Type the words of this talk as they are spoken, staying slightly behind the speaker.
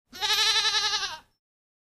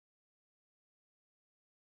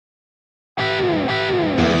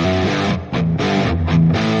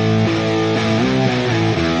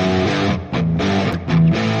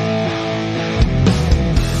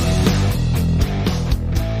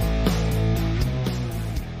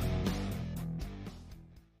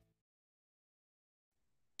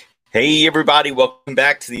Hey, everybody. Welcome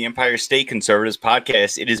back to the Empire State Conservatives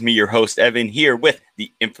podcast. It is me, your host, Evan, here with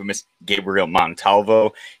the infamous Gabriel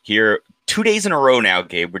Montalvo. Here 2 days in a row now,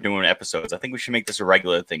 Gabe. We're doing episodes. I think we should make this a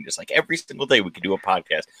regular thing. Just like every single day, we could do a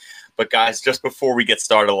podcast. But guys, just before we get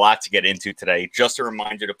started, a lot to get into today. Just a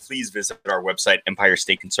reminder to please visit our website,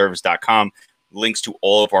 EmpireStateConservatives.com. Links to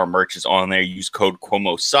all of our merch is on there. Use code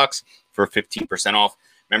QuomoSucks for 15% off.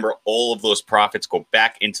 Remember, all of those profits go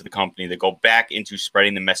back into the company. They go back into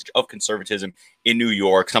spreading the message of conservatism in New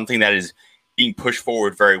York, something that is being pushed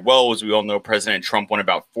forward very well. As we all know, President Trump won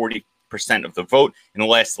about 40% of the vote in the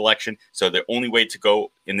last election. So the only way to go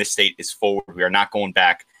in this state is forward. We are not going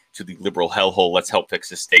back to the liberal hellhole. Let's help fix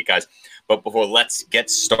this state, guys. But before let's get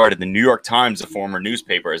started, the New York Times, a former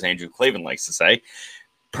newspaper, as Andrew Klavan likes to say,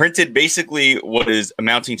 printed basically what is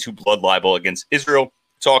amounting to blood libel against Israel,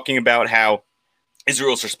 talking about how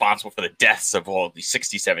Israel is responsible for the deaths of all of the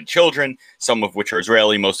 67 children, some of which are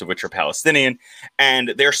Israeli, most of which are Palestinian. And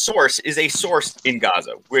their source is a source in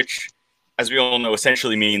Gaza, which, as we all know,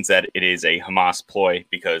 essentially means that it is a Hamas ploy,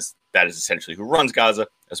 because that is essentially who runs Gaza.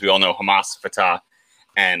 As we all know, Hamas, Fatah,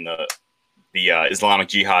 and the Islamic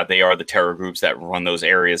Jihad, they are the terror groups that run those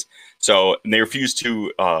areas. So they refuse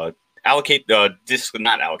to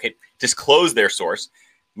disclose their source,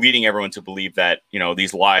 leading everyone to believe that,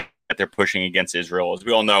 these lies that they're pushing against Israel. As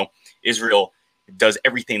we all know, Israel does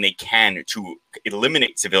everything they can to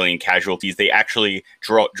eliminate civilian casualties. They actually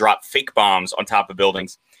drop fake bombs on top of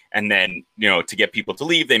buildings. And then, to get people to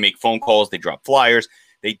leave, they make phone calls, they drop flyers.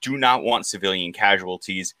 They do not want civilian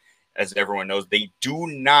casualties. As everyone knows, they do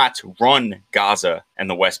not run Gaza and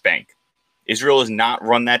the West Bank. Israel does not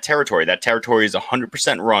run that territory. That territory is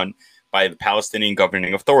 100% run by the Palestinian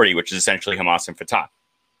Governing Authority, which is essentially Hamas and Fatah.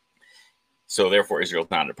 So therefore, Israel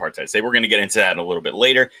is not an apartheid state. We're going to get into that a little bit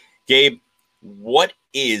later. Gabe, what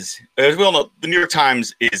is, as we all know, the New York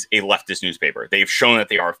Times is a leftist newspaper. They've shown that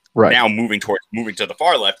they are now moving to the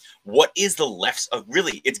far left. What is the left's,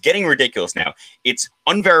 really, it's getting ridiculous now. It's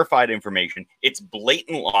unverified information. It's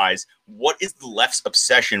blatant lies. What is the left's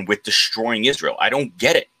obsession with destroying Israel? I don't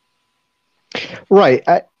get it. Right.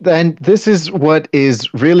 And this is what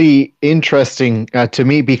is really interesting to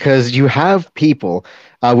me, because you have people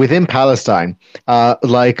within Palestine,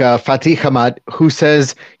 like Fatih Hamad, who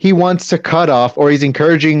says he wants to cut off, or he's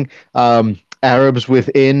encouraging Arabs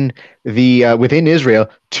within Israel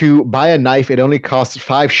to buy a knife. It only costs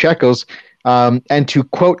 5 shekels, and to,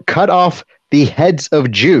 quote, cut off the heads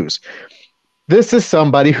of Jews. This is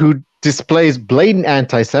somebody who displays blatant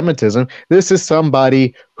anti-Semitism. This is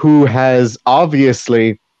somebody who has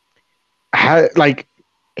obviously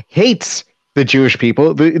hates the Jewish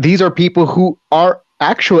people. These are people who are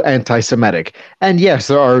actual anti-Semitic. And yes,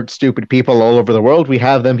 there are stupid people all over the world. We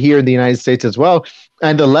have them here in the United States as well.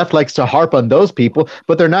 And the left likes to harp on those people,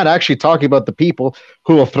 but they're not actually talking about the people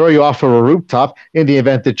who will throw you off of a rooftop in the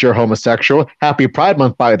event that you're homosexual. Happy Pride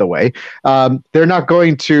Month, by the way. They're not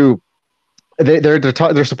going to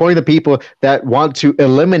They're supporting the people that want to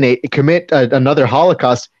commit another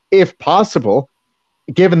Holocaust, if possible.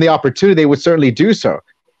 Given the opportunity, they would certainly do so.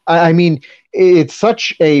 I mean, it's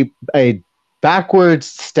such a backwards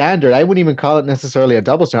standard. I wouldn't even call it necessarily a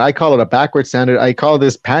double standard. I call it a backward standard. I call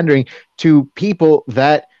this pandering to people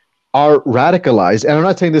that are radicalized. And I'm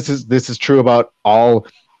not saying this is true about all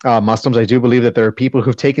Muslims. I do believe that there are people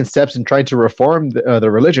who've taken steps in trying to reform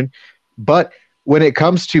the religion, but when it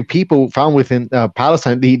comes to people found within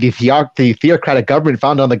Palestine, the theocratic government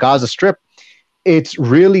found on the Gaza Strip, it's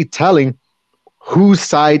really telling whose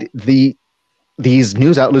side these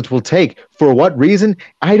news outlets will take. For what reason?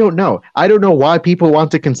 I don't know. I don't know why people want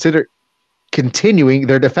to consider continuing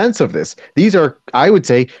their defense of this. These are, I would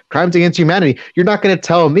say, crimes against humanity. You're not going to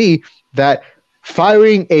tell me that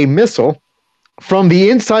firing a missile from the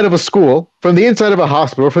inside of a school, from the inside of a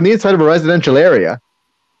hospital, from the inside of a residential area,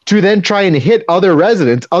 to then try and hit other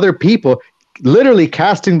residents, other people, literally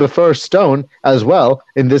casting the first stone as well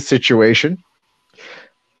in this situation,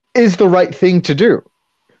 is the right thing to do.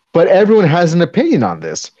 But everyone has an opinion on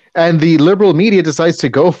this. And the liberal media decides to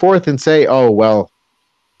go forth and say, oh, well,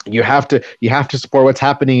 you have to support what's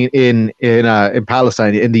happening in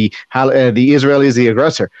Palestine, in the Israel is the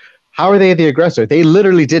aggressor. How are they the aggressor? They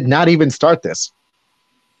literally did not even start this.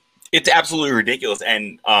 It's absolutely ridiculous.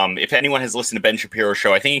 And if anyone has listened to Ben Shapiro's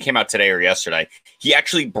show, I think it came out today or yesterday, he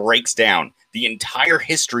actually breaks down the entire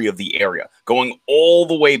history of the area, going all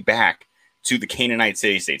the way back to the Canaanite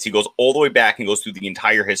city-states. He goes all the way back and goes through the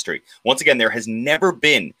entire history. Once again, there has never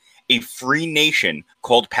been a free nation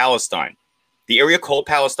called Palestine. The area called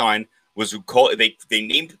Palestine was called, they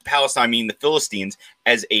named Palestine, meaning the Philistines,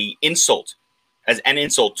 as a insult as an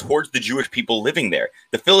insult towards the Jewish people living there.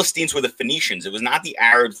 The Philistines were the Phoenicians. It was not the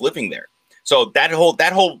Arabs living there. So that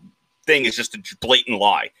whole thing is just a blatant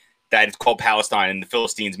lie that it's called Palestine and the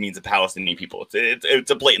Philistines means the Palestinian people.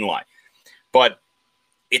 It's a blatant lie. But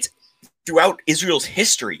it's throughout Israel's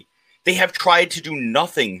history, they have tried to do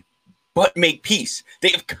nothing but make peace. They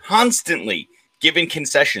have constantly given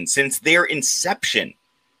concessions since their inception.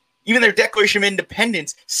 Even their Declaration of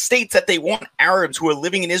Independence states that they want Arabs who are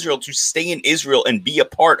living in Israel to stay in Israel and be a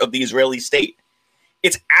part of the Israeli state.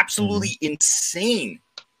 It's absolutely insane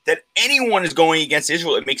that anyone is going against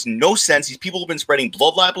Israel. It makes no sense. These people have been spreading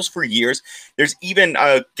blood libels for years. There's even,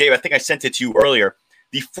 Dave, I think I sent it to you earlier,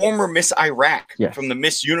 the former Miss Iraq from the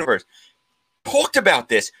Miss Universe talked about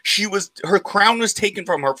this. Her crown was taken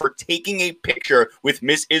from her for taking a picture with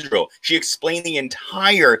Miss Israel. She explained the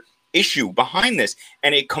entire issue behind this,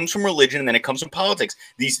 and it comes from religion and then it comes from politics.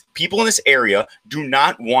 These people in this area do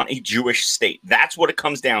not want a Jewish state. That's what it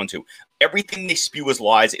comes down to. Everything they spew is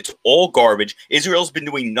lies. It's all garbage. Israel's been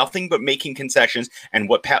doing nothing but making concessions, and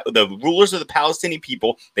what the rulers of the Palestinian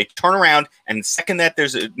people, they turn around, and the second that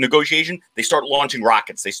there's a negotiation, they start launching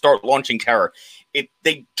rockets. They start launching terror.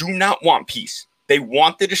 They do not want peace. They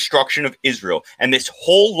want the destruction of Israel. And this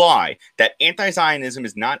whole lie that anti-Zionism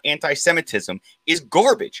is not anti-Semitism is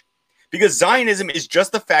garbage. Because Zionism is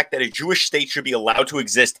just the fact that a Jewish state should be allowed to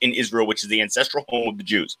exist in Israel, which is the ancestral home of the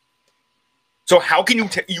Jews. So how can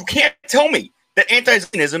you can't tell me that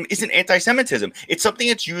anti-Zionism isn't anti-Semitism. It's something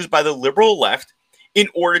that's used by the liberal left in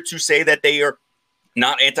order to say that they are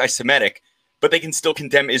not anti-Semitic, but they can still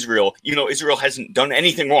condemn Israel. You know, Israel hasn't done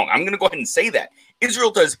anything wrong. I'm going to go ahead and say that.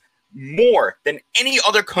 Israel does more than any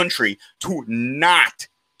other country to not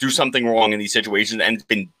do something wrong in these situations, and it's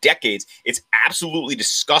been decades. It's absolutely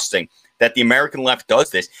disgusting that the American left does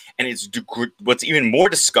this, and what's even more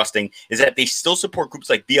disgusting is that they still support groups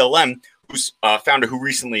like BLM, whose founder, who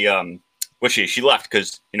recently she left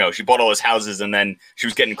because she bought all his houses and then she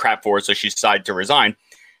was getting crap for it, so she decided to resign.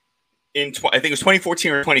 I think it was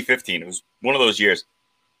 2014 or 2015. It was one of those years.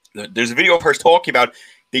 There's a video of her talking about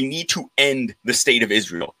they need to end the state of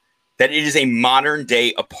Israel, that it is a modern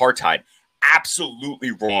day apartheid.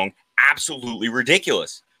 Absolutely wrong, absolutely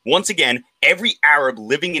ridiculous. Once again, every Arab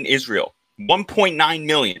living in Israel, 1.9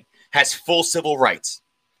 million, has full civil rights.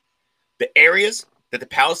 The areas that the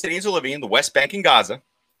Palestinians are living in, the West Bank and Gaza,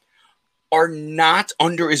 are not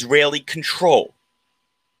under Israeli control.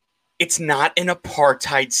 It's not an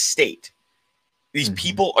apartheid state. These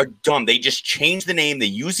people are dumb. They just change the name. They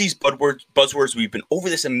use these buzzwords. We've been over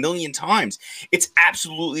this a million times. It's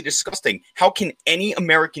absolutely disgusting. How can any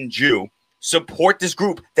American Jew support this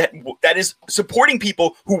group that is supporting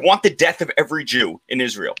people who want the death of every Jew in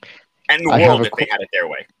Israel and the world if they had it their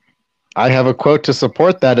way? I have a quote to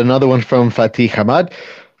support that. Another one from Fatih Hamad,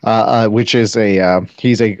 which is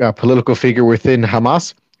he's a political figure within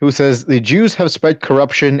Hamas, who says, "The Jews have spread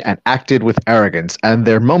corruption and acted with arrogance, and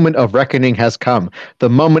their moment of reckoning has come. The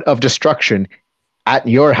moment of destruction at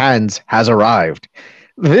your hands has arrived."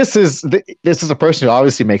 This is a person who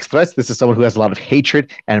obviously makes threats. This is someone who has a lot of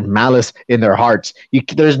hatred and malice in their hearts.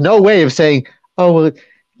 There's no way of saying, "Oh, well,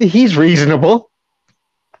 he's reasonable."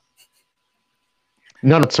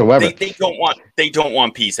 None whatsoever. They don't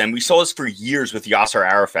want peace, and we saw this for years with Yasser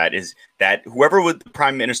Arafat. Is that whoever the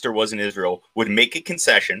prime minister was in Israel would make a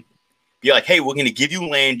concession, be like, "Hey, we're going to give you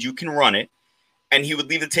land, you can run it," and he would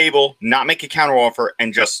leave the table, not make a counteroffer,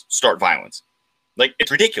 and just start violence. Like,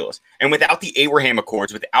 it's ridiculous. And without the Abraham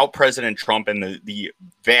Accords, without President Trump and the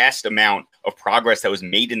vast amount of progress that was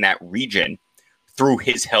made in that region through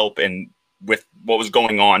his help and with what was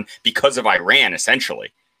going on because of Iran,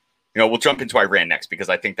 essentially. We'll jump into Iran next because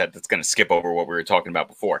I think that's going to skip over what we were talking about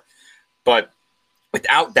before. But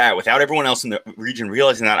without that, without everyone else in the region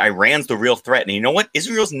realizing that Iran's the real threat, and you know what?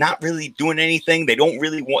 Israel's not really doing anything. They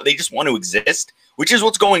just want to exist, which is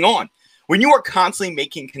what's going on. When you are constantly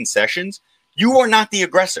making concessions, you are not the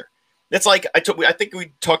aggressor. That's like, I think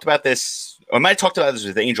we talked about this, or I might have talked about this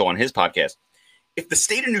with Angel on his podcast. If the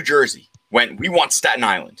state of New Jersey went, "We want Staten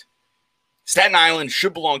Island. Staten Island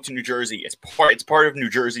should belong to New Jersey. It's part of New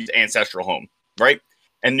Jersey's ancestral home," right?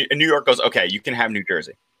 And New York goes, "Okay, you can have New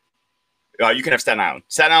Jersey. You can have Staten Island."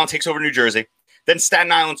 Staten Island takes over New Jersey. Then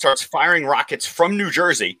Staten Island starts firing rockets from New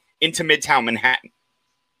Jersey into Midtown Manhattan.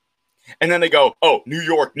 And then they go, "Oh, New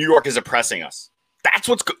York is oppressing us." That's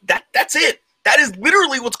that's it. That is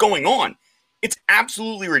literally what's going on. It's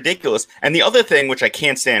absolutely ridiculous. And the other thing, which I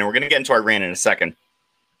can't stand, and we're going to get into Iran in a second,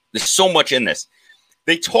 there's so much in this.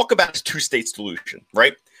 They talk about this two-state solution,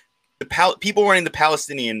 right? people running the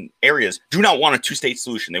Palestinian areas do not want a two-state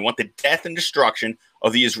solution. They want the death and destruction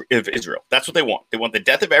of Israel. That's what they want. They want the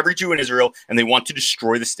death of every Jew in Israel, and they want to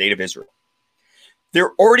destroy the state of Israel.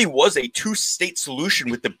 There already was a two-state solution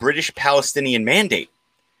with the British Palestinian Mandate.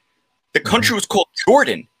 The country was called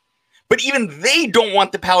Jordan. But even they don't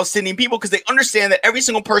want the Palestinian people because they understand that every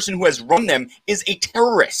single person who has run them is a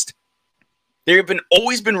terrorist. They have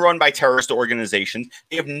always been run by terrorist organizations.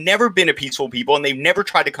 They have never been a peaceful people, and they've never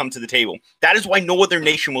tried to come to the table. That is why no other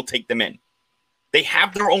nation will take them in. They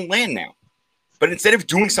have their own land now. But instead of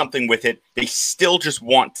doing something with it, they still just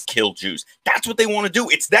want to kill Jews. That's what they want to do.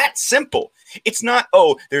 It's that simple. It's not,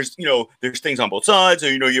 there's things on both sides,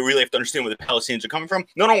 or, you really have to understand where the Palestinians are coming from.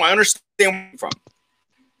 No, I understand where they're coming from.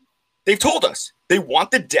 They've told us they want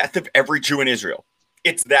the death of every Jew in Israel.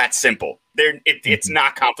 It's that simple. It's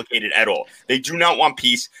not complicated at all. They do not want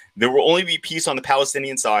peace. There will only be peace on the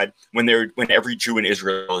Palestinian side when every Jew in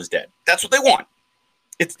Israel is dead. That's what they want.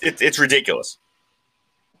 It's ridiculous.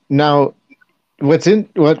 Now,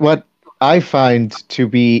 what I find to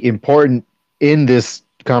be important in this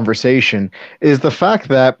conversation is the fact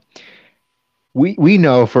that we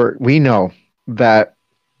know that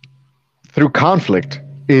through conflict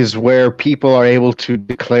is where people are able to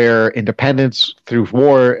declare independence through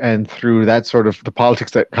war, and through that sort of the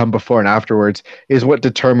politics that come before and afterwards is what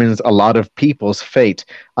determines a lot of people's fate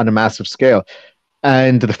on a massive scale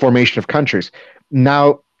and the formation of countries.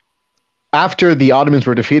 Now, after the Ottomans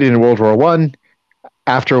were defeated in World War I,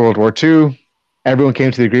 after World War II, everyone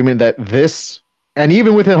came to the agreement that this, and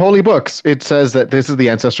even within holy books, it says that this is the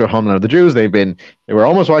ancestral homeland of the Jews. They were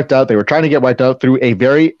almost wiped out. They were trying to get wiped out through a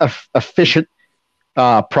very efficient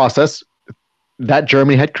process that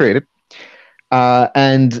Germany had created.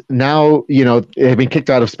 And now, they've been kicked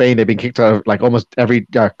out of Spain. They've been kicked out of like almost every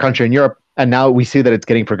country in Europe. And now we see that it's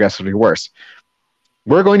getting progressively worse.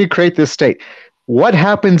 We're going to create this state. What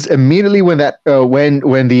happens immediately when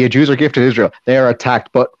the Jews are gifted Israel? They are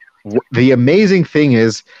attacked. But the amazing thing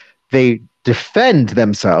is they defend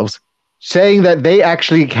themselves, saying that they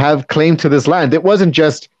actually have claim to this land. It wasn't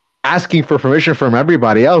just asking for permission from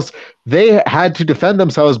everybody else. They had to defend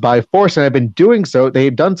themselves by force, and have been doing so.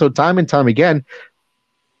 They've done so time and time again.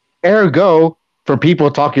 Ergo, for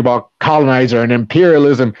people talking about colonizer and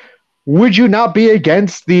imperialism, would you not be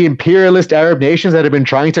against the imperialist Arab nations that have been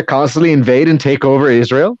trying to constantly invade and take over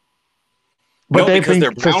Israel? But no, because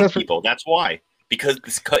they're brown people. That's why. Because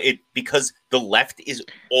the left is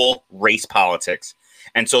all race politics.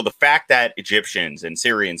 And so the fact that Egyptians and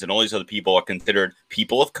Syrians and all these other people are considered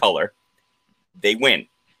people of color, they win.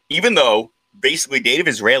 Even though basically native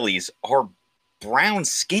Israelis are brown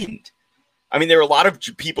skinned. I mean, there are a lot of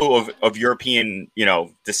people of European,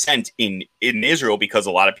 descent in Israel because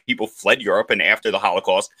a lot of people fled Europe. And after the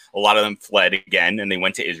Holocaust, a lot of them fled again and they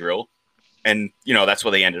went to Israel. And, that's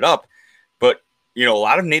where they ended up. But, a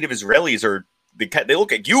lot of native Israelis they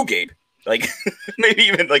look at you, Gabe, like maybe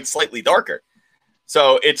even like slightly darker.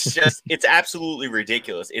 So it's absolutely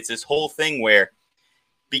ridiculous. It's this whole thing where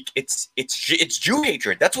it's Jew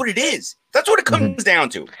hatred. That's what it is. That's what it comes down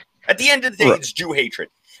to. At the end of the day, it's Jew hatred.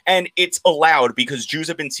 And it's allowed because Jews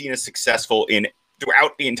have been seen as successful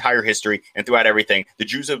throughout the entire history and throughout everything. The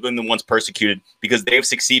Jews have been the ones persecuted because they have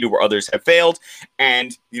succeeded where others have failed.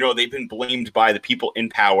 And, they've been blamed by the people in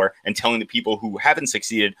power and telling the people who haven't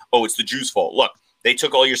succeeded, oh, it's the Jews' fault. Look, they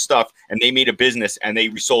took all your stuff and they made a business and they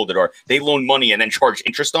resold it, or they loaned money and then charged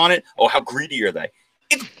interest on it. Oh, how greedy are they?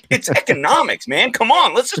 It's economics, man. Come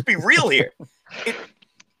on, let's just be real here.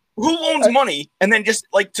 Who loans money and then just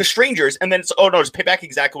like to strangers and then it's, oh no, just pay back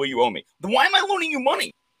exactly what you owe me? Then why am I loaning you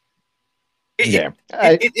money? The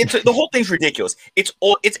whole thing's ridiculous. It's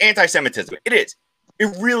anti-Semitism. It is.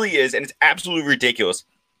 It really is, and it's absolutely ridiculous.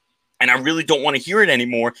 And I really don't want to hear it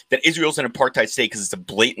anymore that Israel's an apartheid state because it's a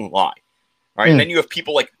blatant lie. All right. And then you have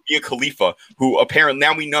people like Mia Khalifa, who apparently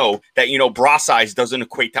now we know that, bra size doesn't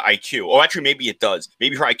equate to IQ. Oh, actually, maybe it does.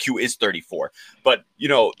 Maybe her IQ is 34. But,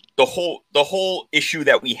 the whole issue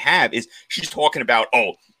that we have is she's talking about,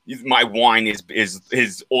 oh, my wine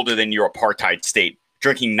is older than your apartheid state,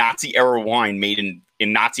 drinking Nazi era wine made in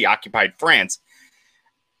Nazi occupied France.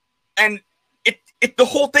 And the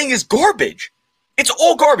whole thing is garbage. It's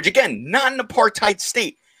all garbage. Again, not an apartheid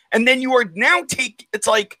state. And then you are now it's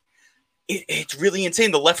like, it's really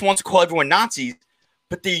insane. The left wants to call everyone Nazis,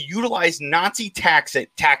 but they utilize Nazi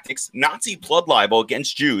tactics, Nazi blood libel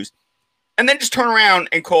against Jews, and then just turn around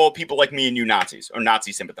and call people like me and you Nazis or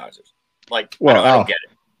Nazi sympathizers. Like, I don't get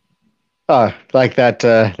it. Like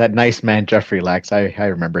that nice man Jeffrey Lachs. I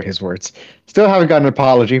remember his words. Still haven't gotten an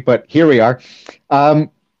apology, but here we are.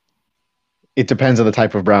 It depends on the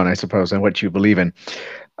type of brown, I suppose, and what you believe in.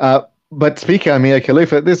 But speaking of Mia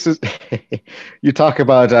Khalifa, this is you talk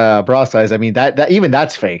about bra size. I mean that even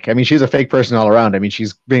that's fake. I mean she's a fake person all around. I mean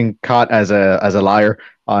she's been caught as a liar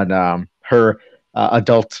on her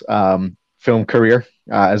adult film career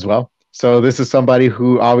as well. So this is somebody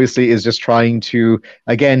who obviously is just trying to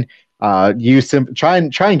again try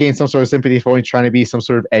and gain some sort of sympathy for him, trying to be some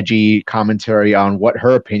sort of edgy commentary on what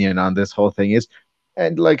her opinion on this whole thing is.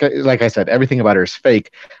 And like I said, everything about her is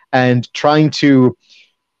fake, and trying to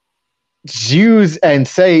use and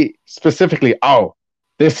say specifically, "Oh,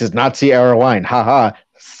 this is Nazi era wine, haha,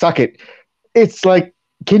 suck it." It's like,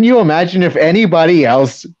 can you imagine if anybody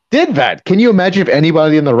else did that? Can you imagine if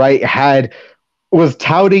anybody on the right was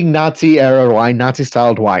touting Nazi era wine, Nazi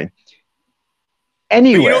styled wine?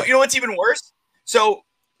 Anywhere. But you know what's even worse? So,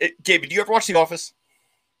 Gabe, do you ever watch The Office?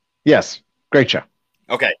 Yes, great show.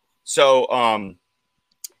 Okay, so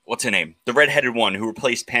what's her name? The redheaded one who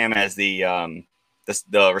replaced Pam as the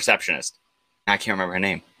receptionist. I can't remember her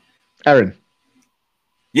name. Erin.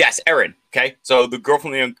 Yes, Erin. Okay, so the girl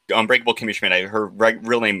from the Unbreakable Kimmy Schmidt. Her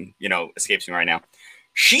real name, escapes me right now.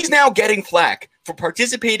 She's now getting flack for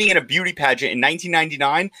participating in a beauty pageant in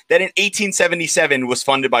 1999 that in 1877 was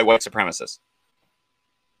funded by white supremacists.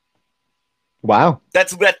 Wow.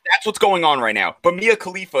 That's what's going on right now. But Mia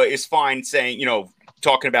Khalifa is fine saying,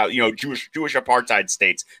 talking about, Jewish apartheid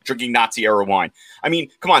states drinking Nazi era wine. I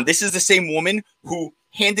mean, come on, this is the same woman who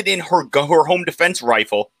handed in her home defense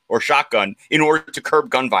rifle or shotgun in order to curb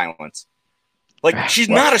gun violence. Like, she's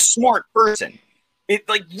not a smart person.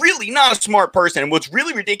 Really not a smart person. And what's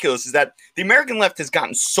really ridiculous is that the American left has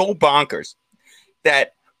gotten so bonkers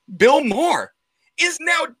that Bill Maher is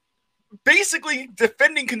now basically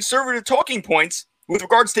defending conservative talking points with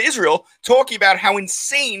regards to Israel, talking about how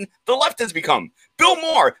insane the left has become. Bill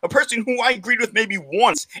Maher, a person who I agreed with maybe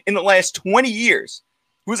once in the last 20 years,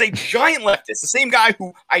 who is a giant leftist, the same guy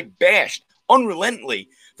who I bashed unrelentingly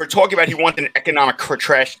for talking about he wanted an economic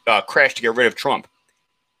crash to get rid of Trump,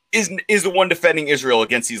 is the one defending Israel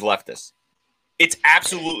against these leftists. It's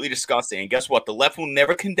absolutely disgusting. And guess what? The left will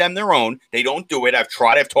never condemn their own. They don't do it. I've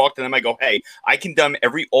tried. I've talked to them. I go, hey, I condemn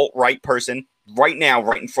every alt-right person right now,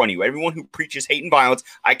 right in front of you. Everyone who preaches hate and violence,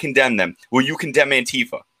 I condemn them. Will you condemn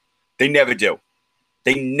Antifa? They never do.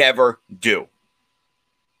 They never do.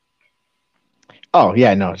 Oh,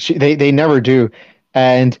 yeah, no. They never do.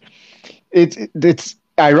 And it's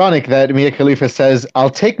ironic that Mia Khalifa says, I'll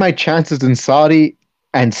take my chances in Saudi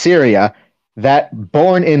and Syria, that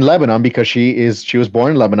born in Lebanon, because she was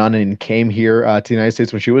born in Lebanon and came here to the United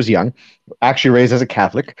States when she was young, actually raised as a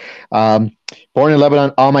Catholic, born in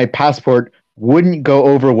Lebanon, on my passport wouldn't go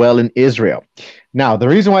over well in Israel. Now, the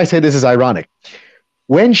reason why I say this is ironic,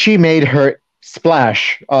 when she made her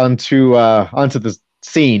splash onto the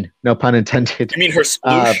scene, no pun intended. You mean her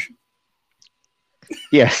sploosh?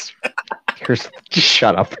 Yes.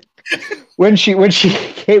 Shut up. When she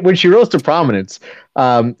rose to prominence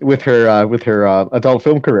with her adult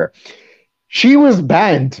film career, she was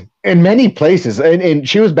banned in many places, and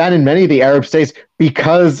she was banned in many of the Arab states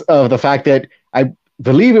because of the fact that I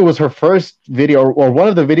believe it was her first video or one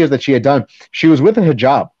of the videos that she had done. She was with a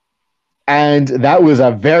hijab, and that was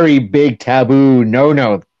a very big taboo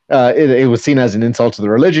no. It was seen as an insult to the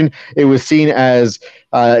religion. It was seen as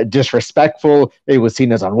disrespectful. It was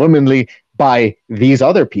seen as unwomanly by these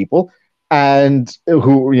other people, and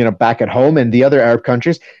who, back at home and the other Arab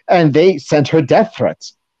countries, and they sent her death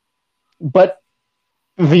threats. But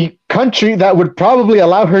the country that would probably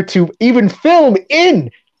allow her to even film in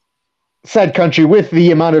said country, with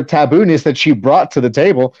the amount of tabooness that she brought to the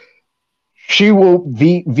table, she will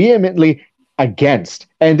be vehemently against.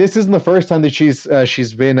 And this isn't the first time that she's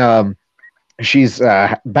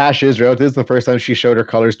bashed Israel. This is the first time she showed her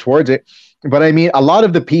colors towards it. But I mean, a lot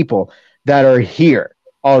of the people that are here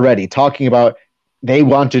already talking about they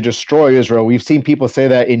want to destroy Israel. We've seen people say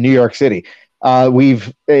that in New York City.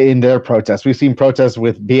 In their protests, we've seen protests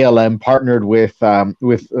with BLM partnered with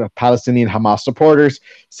Palestinian Hamas supporters,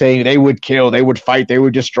 saying they would kill, they would fight, they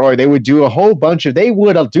would destroy, they would do a whole bunch of, they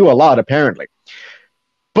would do a lot apparently.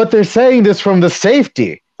 But they're saying this from the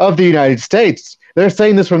safety of the United States. They're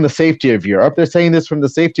saying this from the safety of Europe. They're saying this from the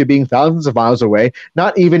safety of being thousands of miles away,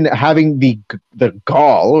 not even having the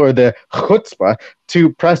gall or the chutzpah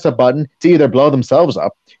to press a button to either blow themselves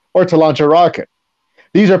up or to launch a rocket.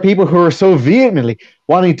 These are people who are so vehemently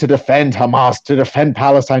wanting to defend Hamas, to defend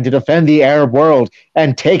Palestine, to defend the Arab world,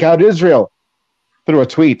 and take out Israel through a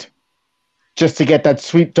tweet just to get that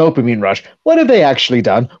sweet dopamine rush. What have they actually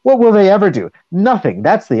done? What will they ever do? Nothing.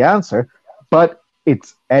 That's the answer. But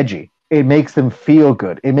it's edgy. It makes them feel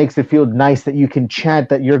good. It makes it feel nice that you can chant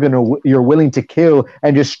that you're willing to kill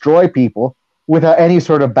and destroy people without any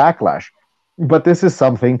sort of backlash. But this is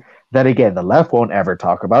something that, again, the left won't ever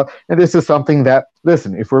talk about. And this is something that,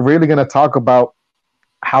 listen, if we're really going to talk about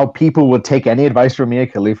how people would take any advice from Mia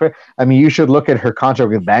Khalifa, I mean, you should look at her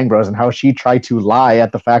contract with Bang Bros and how she tried to lie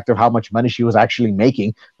at the fact of how much money she was actually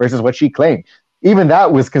making versus what she claimed. Even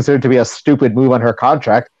that was considered to be a stupid move on her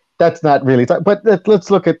contract. That's not really, but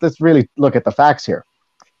let's really look at the facts here.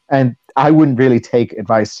 And I wouldn't really take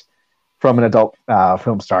advice from an adult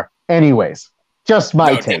film star. Anyways, just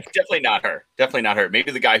my take. Definitely not her. Definitely not her.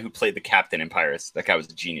 Maybe the guy who played the captain in Pirates. That guy was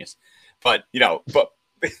a genius. But,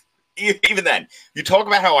 even then, you talk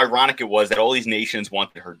about how ironic it was that all these nations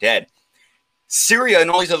wanted her dead. Syria and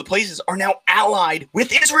all these other places are now allied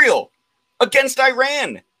with Israel against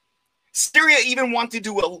Iran. Syria even wanted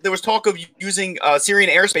to, there was talk of using Syrian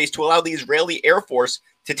airspace to allow the Israeli Air Force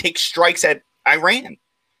to take strikes at Iran.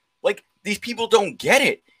 Like, these people don't get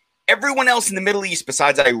it. Everyone else in the Middle East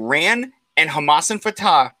besides Iran and Hamas and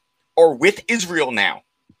Fatah are with Israel now.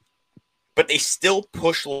 But they still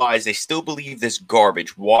push lies. They still believe this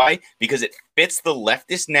garbage. Why? Because it fits the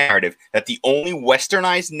leftist narrative that the only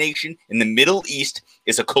westernized nation in the Middle East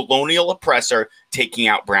is a colonial oppressor taking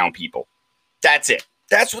out brown people. That's it.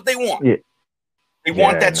 That's what they want. Yeah. They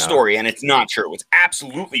want that story, and it's not true. It's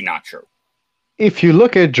absolutely not true. If you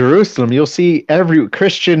look at Jerusalem, you'll see every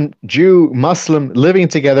Christian, Jew, Muslim living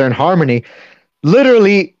together in harmony,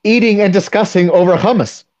 literally eating and discussing over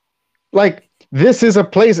hummus. Like, this is a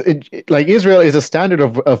place, like Israel is a standard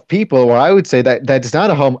of people, or I would say that is not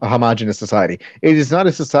a homogenous society. It is not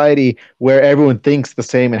a society where everyone thinks the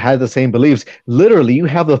same and has the same beliefs. Literally, you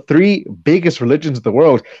have the three biggest religions of the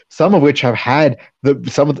world, some of which have had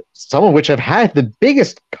the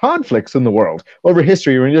biggest conflicts in the world over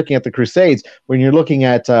history. When you're looking at the Crusades, when you're looking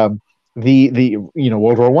at the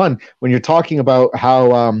World War I, when you're talking about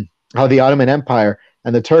how the Ottoman Empire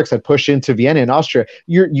and the Turks had pushed into Vienna and Austria,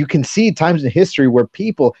 you can see times in history where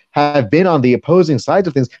people have been on the opposing sides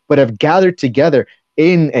of things, but have gathered together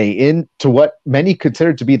into what many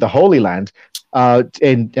consider to be the Holy Land,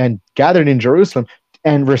 and gathered in Jerusalem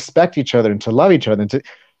and respect each other and to love each other.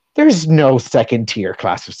 There's no second-tier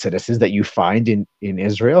class of citizens that you find in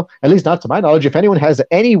Israel, at least not to my knowledge. If anyone has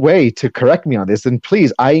any way to correct me on this, then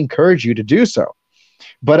please, I encourage you to do so.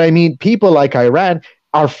 But I mean, people like Iran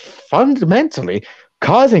are fundamentally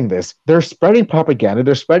causing this. They're spreading propaganda.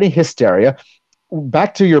 They're spreading hysteria.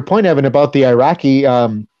 Back to your point, Evan, about the Iraqi,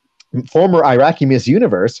 former Iraqi Miss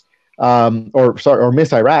Universe, or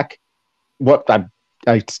Miss Iraq. I'm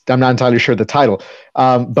not entirely sure the title.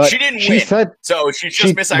 But she didn't win. Said, so she's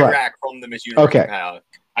just Miss Iraq right. From the Miss Universe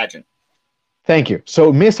pageant. Thank you.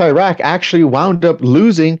 So Miss Iraq actually wound up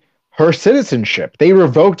losing her citizenship. They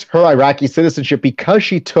revoked her Iraqi citizenship because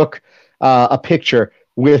she took a picture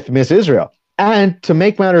with Miss Israel. And to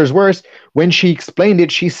make matters worse, when she explained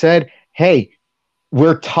it, she said, hey,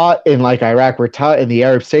 we're taught in like Iraq, we're taught in the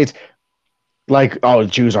Arab states, like, oh,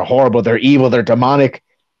 Jews are horrible, they're evil, they're demonic.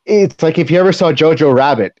 It's like if you ever saw Jojo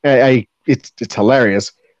Rabbit, it's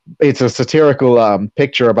hilarious. It's a satirical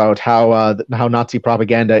picture about how Nazi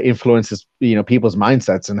propaganda influences people's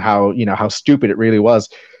mindsets and how stupid it really was.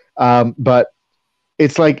 But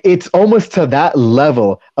it's like it's almost to that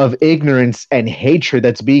level of ignorance and hatred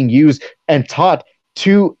that's being used and taught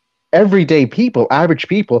to everyday people, average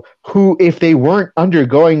people, who, if they weren't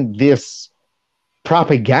undergoing this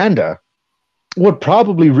propaganda, would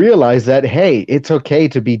probably realize that, hey, it's okay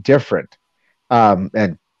to be different.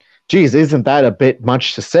 And geez, isn't that a bit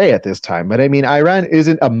much to say at this time? But I mean, Iran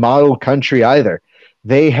isn't a model country either.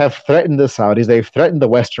 They have threatened the Saudis. They've threatened the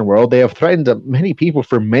Western world. They have threatened many people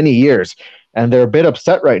for many years. And they're a bit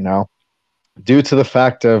upset right now due to the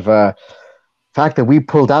fact that we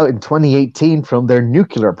pulled out in 2018 from their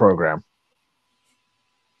nuclear program.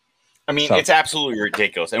 I mean, it's absolutely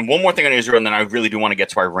ridiculous. And one more thing on Israel, and then I really do want to get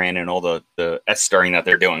to Iran and all the S-stirring that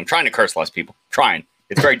they're doing. I'm trying to curse less people. Trying.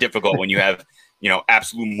 It's very difficult when you have,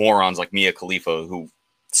 absolute morons like Mia Khalifa who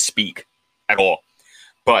speak at all.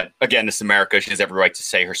 But again, this is America. She has every right to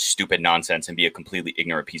say her stupid nonsense and be a completely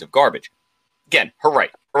ignorant piece of garbage. Again, her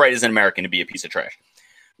right. Her right as an American to be a piece of trash.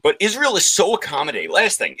 But Israel is so accommodating.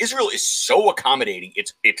 Last thing, Israel is so accommodating.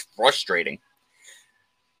 It's frustrating.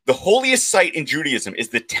 The holiest site in Judaism is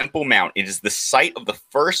the Temple Mount. It is the site of the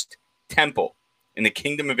first temple in the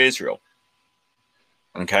Kingdom of Israel.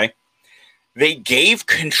 Okay? They gave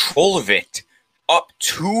control of it up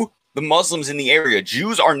to the Muslims in the area.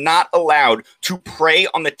 Jews are not allowed to pray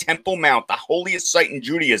on the Temple Mount, the holiest site in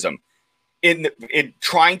Judaism, in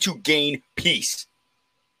trying to gain peace.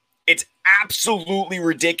 It's absolutely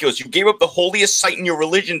ridiculous. You gave up the holiest site in your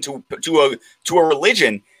religion to a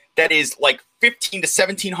religion that is like 15 to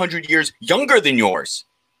 1700 years younger than yours.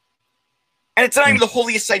 And it's not even the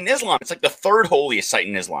holiest site in Islam. It's like the third holiest site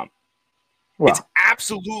in Islam. Well, it's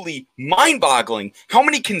absolutely mind-boggling how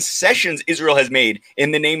many concessions Israel has made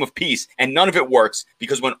in the name of peace, and none of it works,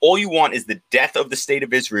 because when all you want is the death of the state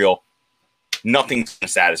of Israel, nothing's going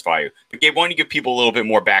to satisfy you. But Gabe, why don't you give people a little bit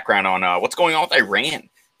more background on what's going on with Iran?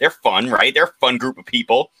 They're fun, right? They're a fun group of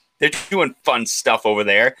people. They're doing fun stuff over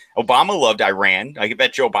there. Obama loved Iran. I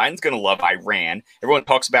bet Joe Biden's going to love Iran. Everyone on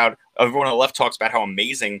the left talks about how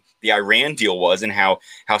amazing the Iran deal was and how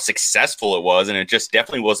successful it was, and it just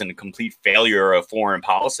definitely wasn't a complete failure of foreign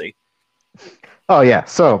policy. Oh yeah,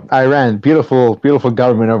 so Iran, beautiful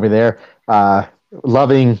government over there,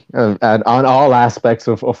 loving on all aspects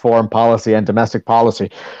of foreign policy and domestic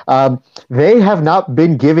policy. They have not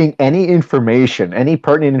been giving any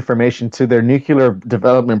pertinent information to their nuclear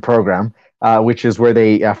development program, which is where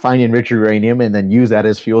they find enriched uranium and then use that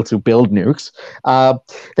as fuel to build nukes.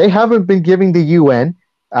 They haven't been giving the UN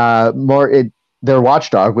their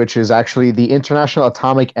watchdog, which is actually the International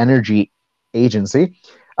Atomic Energy Agency,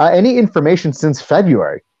 any information since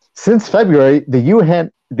February. Since February, the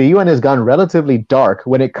UN has gone relatively dark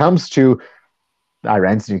when it comes to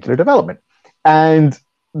Iran's nuclear development. And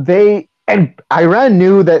Iran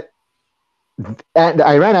knew that, and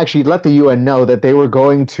Iran actually let the UN know that they were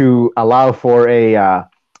going to allow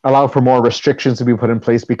for more restrictions to be put in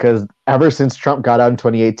place, because ever since Trump got out in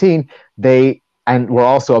 2018, they were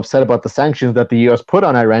also upset about the sanctions that the US put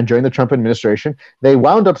on Iran during the Trump administration. They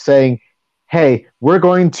wound up saying, hey, we're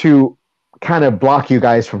going to kind of block you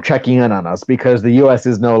guys from checking in on us because the US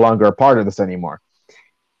is no longer a part of this anymore.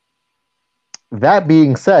 That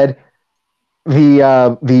being said, the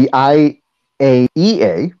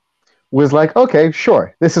IAEA was like, okay,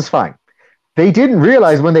 sure, this is fine. They didn't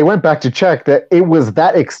realize when they went back to check that it was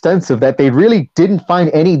that extensive that they really didn't find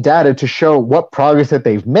any data to show what progress that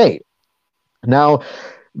they've made. Now,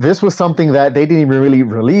 this was something that they didn't even really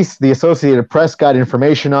release. The Associated Press got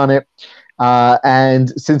information on it. And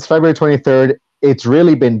since February 23rd, it's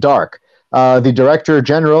really been dark. The Director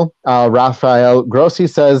General, Rafael Grossi,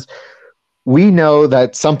 says, we know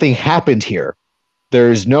that something happened here.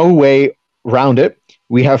 There's no way around it.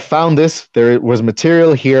 We have found this. There was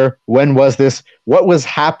material here. When was this? What has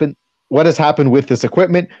happened with this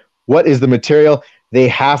equipment? What is the material? They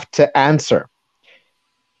have to answer.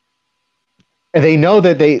 And they know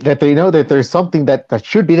that they know that there's something that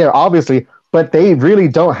should be there, obviously, but they really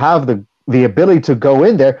don't have the ability to go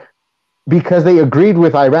in there because they agreed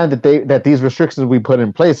with Iran that these restrictions will be put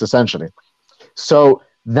in place, essentially. So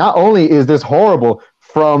not only is this horrible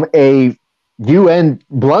from a UN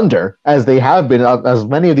blunder, as they have been, as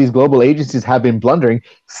many of these global agencies have been blundering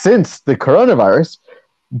since the coronavirus,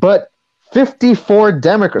 but 53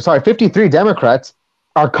 Democrats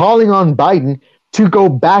are calling on Biden to go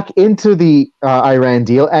back into the Iran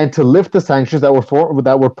deal and to lift the sanctions that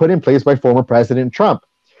were put in place by former President Trump.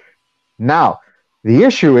 Now, the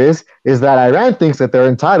issue is that Iran thinks that they're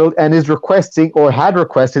entitled and is requesting, or had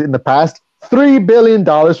requested in the past, $3 billion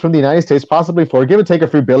from the United States, possibly $4, give or take a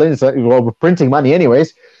few billion, well, we're printing money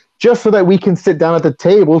anyways, just so that we can sit down at the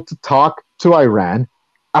table to talk to Iran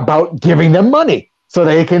about giving them money so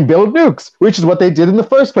they can build nukes, which is what they did in the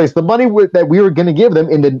first place. The money that we were going to give them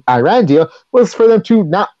in the Iran deal was for them to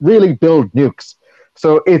not really build nukes.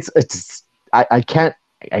 So I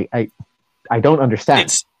don't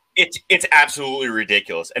understand. It's absolutely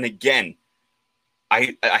ridiculous. And again,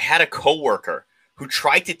 I had a coworker who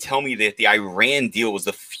tried to tell me that the Iran deal was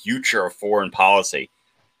the future of foreign policy.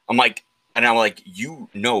 I'm like, you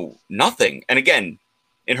know nothing. And again,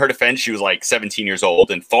 in her defense, she was like 17 years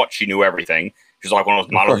old and thought she knew everything. She was like one of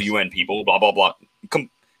those model UN people, blah, blah, blah.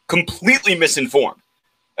 Completely misinformed.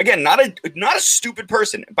 Again, not a stupid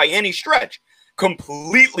person by any stretch.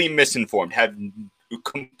 Completely misinformed. Have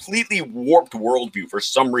completely warped worldview for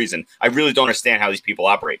some reason. I really don't understand how these people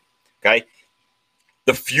operate. Okay?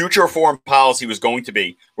 The future of foreign policy was going to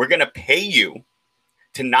be, we're going to pay you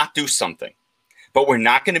to not do something, but we're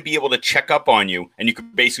not going to be able to check up on you, and you can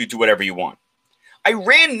basically do whatever you want.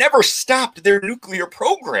 Iran never stopped their nuclear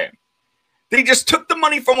program. They just took the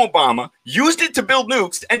money from Obama, used it to build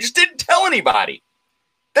nukes, and just didn't tell anybody.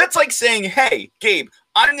 That's like saying, hey, Gabe,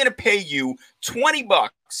 I'm going to pay you $20,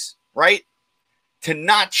 right, to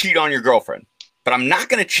not cheat on your girlfriend, but I'm not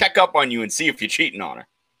going to check up on you and see if you're cheating on her.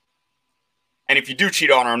 And if you do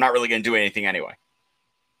cheat on her, I'm not really going to do anything anyway.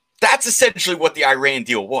 That's essentially what the Iran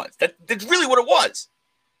deal was. That's really what it was.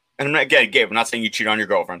 And again, Gabe, I'm not saying you cheat on your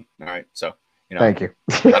girlfriend. All right. So, thank you.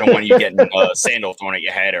 I don't want you getting a sandal thrown at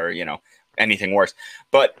your head or, anything worse.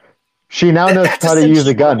 But she now knows how to use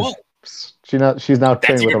a gun. She's now That's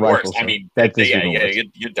trained with a even worse. rifle. I So mean, that's just yeah, even worse.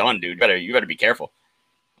 you're done, dude. You better be careful.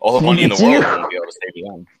 All the money in the world won't be able to stay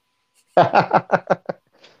behind.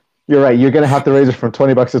 You're right. You're gonna have to raise it from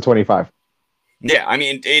 $20 to 25. Yeah, I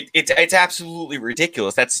mean, it's absolutely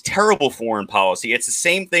ridiculous. That's terrible foreign policy. It's the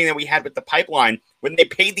same thing that we had with the pipeline when they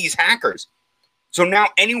paid these hackers. So now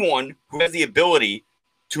anyone who has the ability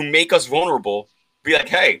to make us vulnerable, be like,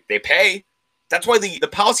 hey, they pay. That's why the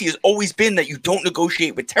policy has always been that you don't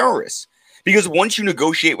negotiate with terrorists. Because once you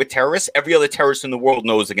negotiate with terrorists, every other terrorist in the world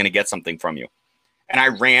knows they're going to get something from you. And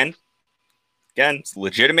Iran, again, it's a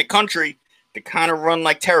legitimate country. They kind of run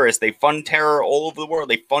like terrorists. They fund terror all over the world.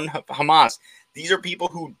 They fund Hamas. These are people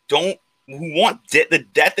who want the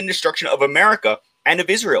death and destruction of America and of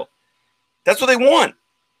Israel. That's what they want.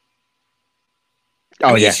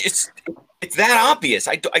 Oh, yeah. It's that obvious.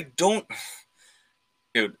 I don't,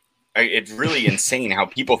 dude. It's really insane how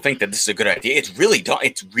people think that this is a good idea. It's really dumb.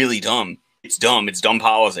 It's really dumb. It's dumb. It's dumb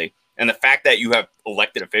policy. And the fact that you have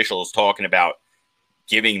elected officials talking about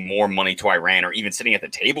giving more money to Iran or even sitting at the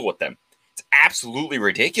table with them, it's absolutely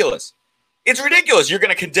ridiculous. It's ridiculous. You're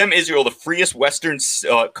going to condemn Israel, the freest Western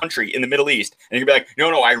country in the Middle East, and you're going to be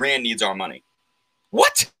like, no, Iran needs our money.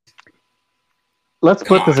 What? Let's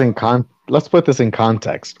put this in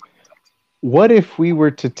context. What if we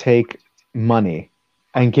were to take money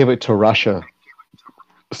and give it to Russia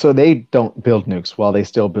so they don't build nukes while they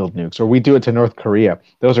still build nukes? Or we do it to North Korea.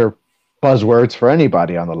 Those are buzzwords for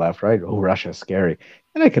anybody on the left, right? Oh, Russia's scary.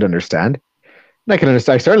 And I could understand. I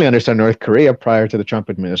certainly understand North Korea prior to the Trump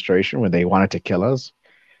administration when they wanted to kill us.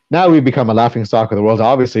 Now we've become a laughing stock of the world,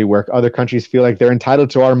 obviously, where other countries feel like they're entitled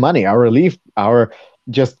to our money, our relief,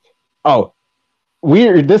 this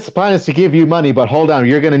plan is to give you money, but hold on,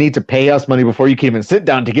 you're going to need to pay us money before you can even sit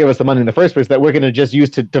down to give us the money in the first place that we're going to just use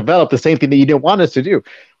to develop the same thing that you didn't want us to do.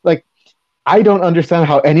 Like, I don't understand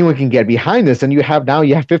how anyone can get behind this. And you have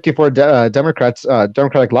 54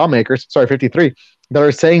 Democratic lawmakers, 53, that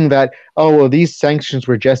are saying that, oh, well, these sanctions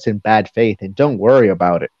were just in bad faith and don't worry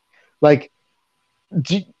about it. Like,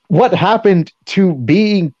 what happened to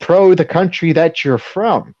being pro the country that you're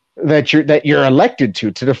from, that you're elected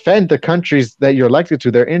to defend the countries that you're elected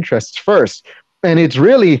to, their interests first? And it's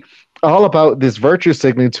really all about this virtue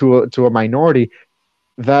signaling to a minority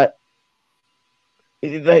that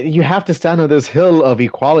you have to stand on this hill of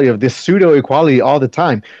equality, of this pseudo equality all the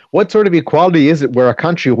time. What sort of equality is it where a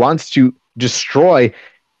country wants to destroy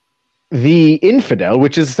the infidel,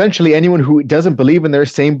 which is essentially anyone who doesn't believe in their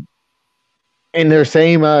same beliefs,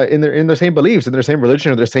 in their same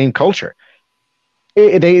religion, or their same culture?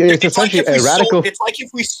 It's essentially a radical. It's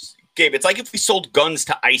like if we sold guns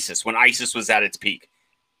to ISIS when ISIS was at its peak.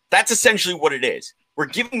 That's essentially what it is. We're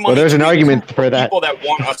giving money. Well, there's an argument for that. People that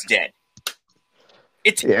want us dead.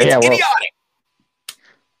 It's idiotic.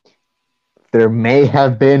 There may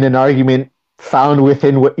have been an argument found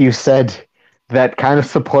within what you said that kind of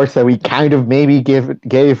supports that we kind of maybe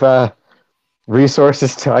gave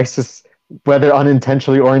resources to ISIS, whether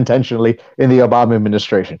unintentionally or intentionally, in the Obama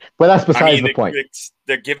administration. But that's besides the point.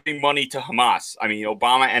 They're giving money to Hamas. I mean,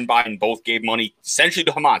 Obama and Biden both gave money essentially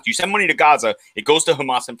to Hamas. You send money to Gaza, it goes to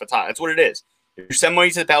Hamas and Fatah. That's what it is. If you send money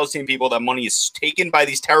to the Palestinian people, that money is taken by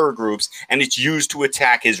these terror groups and it's used to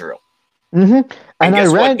attack Israel. Mm-hmm. And guess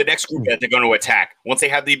what? The next group that they're going to attack, once they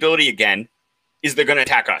have the ability again, is they're going to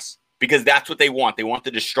attack us. Because that's what they want. They want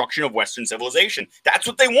the destruction of Western civilization. That's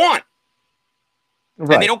what they want.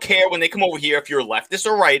 Right. And they don't care when they come over here if you're leftist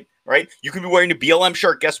or right? You could be wearing a BLM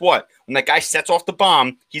shirt. Guess what? When that guy sets off the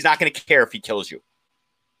bomb, he's not going to care if he kills you.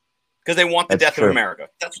 Because they want the death of America.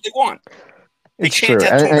 That's what they want. They chant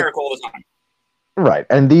death to America all the time. Right,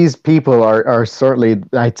 and these people are certainly,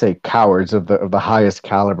 I'd say, cowards of the highest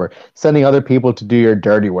caliber, sending other people to do your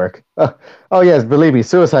dirty work. Oh yes, believe me,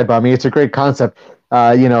 suicide bombing, it's a great concept.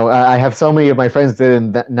 I have so many of my friends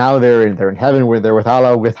that now they're in heaven, where they're with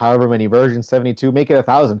Allah, with however many versions, 72, make it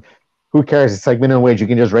 1,000. Who cares? It's like minimum wage. You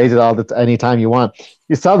can just raise it any time you want.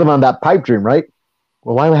 You saw them on that pipe dream, right?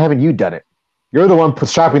 Well, why haven't you done it? You're the one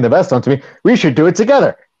strapping the vest onto me. We should do it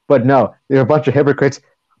together. But no, they're a bunch of hypocrites.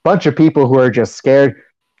 Bunch of people who are just scared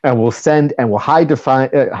and will hide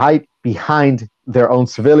behind their own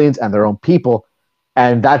civilians and their own people.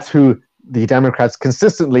 And that's who the Democrats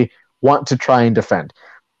consistently want to try and defend.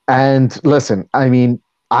 And listen, I mean,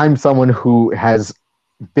 I'm someone who has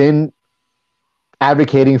been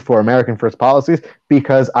advocating for American first policies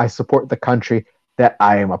because I support the country that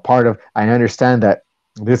I am a part of. I understand that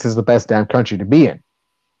this is the best damn country to be in.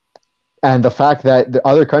 And the fact that the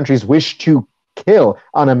other countries wish to kill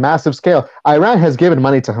on a massive scale. Iran has given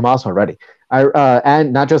money to Hamas already,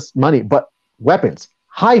 and not just money, but weapons.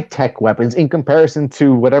 high-tech weapons in comparison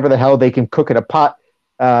to whatever the hell they can cook in a pot,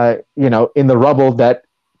 in the rubble that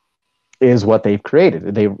is what they've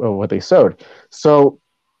created, what they sowed. So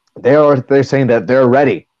they're saying that they're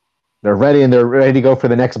ready. They're ready, and they're ready to go for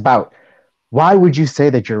the next bout. Why would you say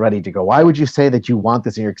that you're ready to go? Why would you say that you want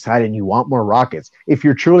this and you're excited and you want more rockets? If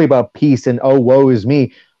you're truly about peace and oh, woe is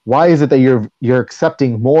me, why is it that you're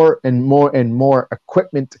accepting more and more and more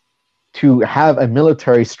equipment to have a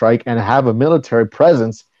military strike and have a military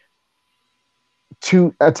presence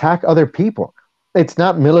to attack other people? It's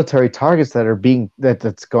not military targets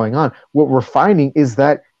that's going on. What we're finding is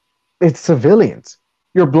that it's civilians.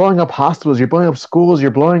 You're blowing up hospitals. You're blowing up schools.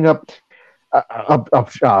 You're blowing up,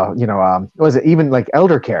 what is it? Even like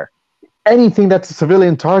elder care. Anything that's a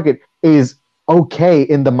civilian target is okay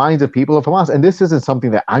in the minds of people of Hamas. And this isn't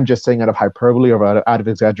something that I'm just saying out of hyperbole or out of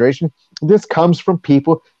exaggeration. This comes from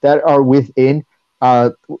people that are within,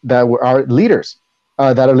 that are leaders,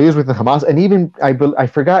 that are leaders within Hamas. And even, I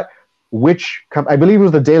forgot I believe it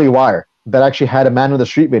was the Daily Wire that actually had a man on the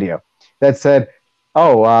street video that said,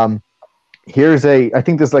 here's a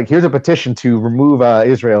petition to remove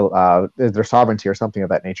Israel, their sovereignty or something of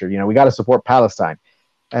that nature. We got to support Palestine.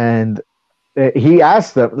 And he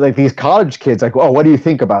asked them, like, these college kids, like, oh, what do you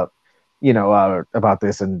think about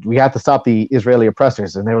this? And we have to stop the Israeli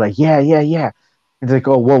oppressors. And they were like, yeah. And they're like,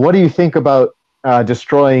 oh, well, what do you think about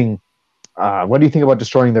destroying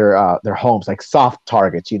their homes, like soft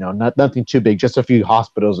targets, nothing too big, just a few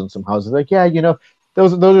hospitals and some houses? Like, yeah,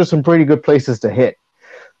 those are some pretty good places to hit.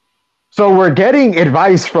 So we're getting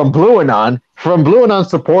advice from Blue Anon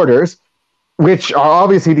supporters, which are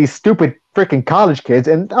obviously these stupid freaking college kids.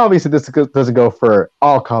 And obviously this doesn't go for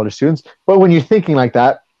all college students. But when you're thinking like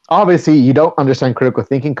that, obviously you don't understand critical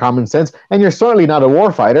thinking, common sense, and you're certainly not a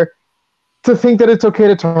warfighter to think that it's okay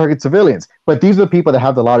to target civilians. But these are the people that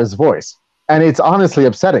have the loudest voice. And it's honestly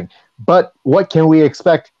upsetting. But what can we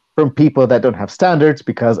expect from people that don't have standards?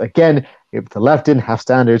 Because again, if the left didn't have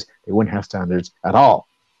standards, they wouldn't have standards at all.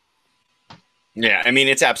 Yeah, I mean,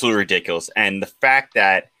 it's absolutely ridiculous. And the fact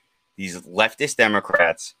that these leftist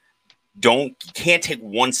Democrats can't take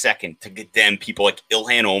 1 second to condemn people like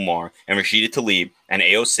Ilhan Omar and Rashida Tlaib and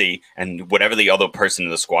AOC and whatever the other person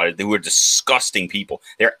in the squad is. They were disgusting people.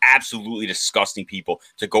 They're absolutely disgusting people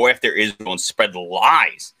to go after Israel and spread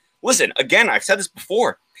lies. Listen, again, I've said this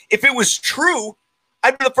before. If it was true,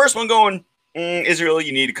 I'd be the first one going, Israel,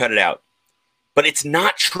 you need to cut it out. But it's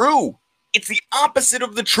not true. It's the opposite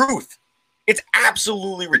of the truth. It's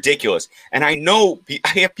absolutely ridiculous. And I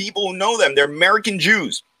have people who know them. They're American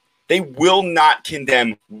Jews. They will not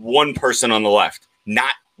condemn one person on the left.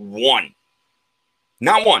 Not one.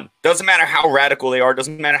 Not one. Doesn't matter how radical they are.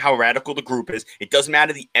 Doesn't matter how radical the group is. It doesn't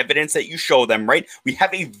matter the evidence that you show them, right? We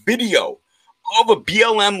have a video of a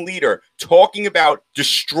BLM leader talking about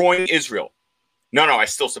destroying Israel. No, I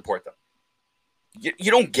still support them.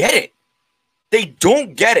 You don't get it. They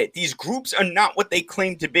don't get it. These groups are not what they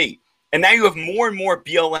claim to be. And now you have more and more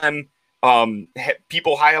BLM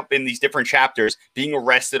people high up in these different chapters being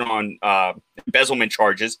arrested on embezzlement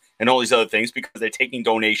charges and all these other things because they're taking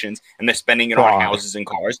donations and they're spending it on houses and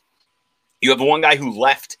cars. You have one guy who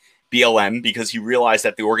left BLM because he realized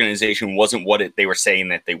that the organization wasn't what they were saying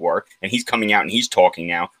that they were. And he's coming out and he's talking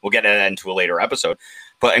now. We'll get that into a later episode.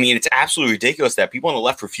 But I mean, it's absolutely ridiculous that people on the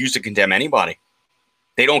left refuse to condemn anybody.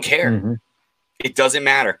 They don't care. Mm-hmm. It doesn't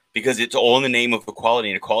matter because it's all in the name of equality,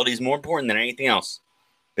 and equality is more important than anything else.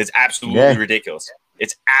 It's absolutely ridiculous.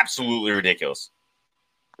 It's absolutely ridiculous.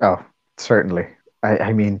 Oh, certainly.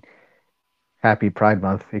 I mean, happy Pride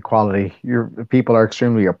Month, equality. People are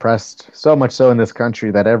extremely oppressed, so much so in this country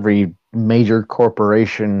that every major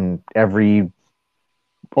corporation, every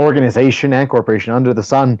organization and corporation under the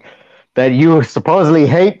sun that you supposedly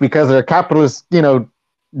hate because they're capitalist,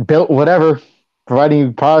 built whatever, providing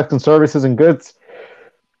you products and services and goods,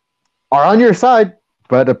 are on your side.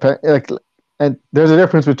 But and there's a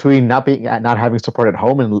difference between not having support at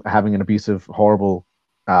home and having an abusive, horrible,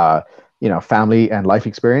 family and life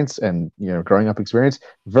experience and growing up experience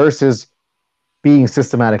versus being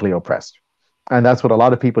systematically oppressed. And that's what a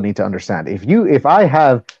lot of people need to understand. If I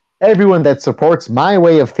have everyone that supports my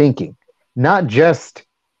way of thinking, not just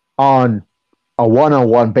on a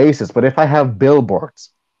one-on-one basis, but if I have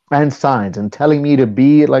billboards and signs and telling me to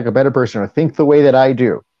be like a better person or think the way that I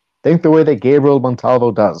do, think the way that Gabriel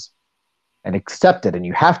Montalvo does, and accept it, and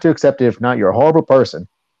you have to accept it. If not, you're a horrible person.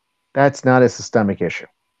 That's not a systemic issue.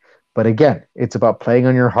 But again, it's about playing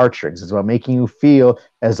on your heartstrings. It's about making you feel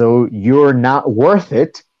as though you're not worth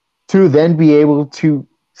it to then be able to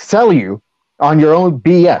sell you on your own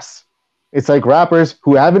BS. It's like rappers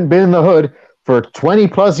who haven't been in the hood for 20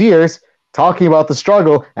 plus years talking about the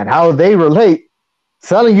struggle and how they relate,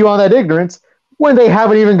 selling you on that ignorance when they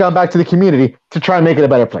haven't even gone back to the community to try and make it a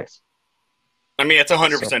better place. I mean, it's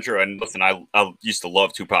 100% true. And listen, I used to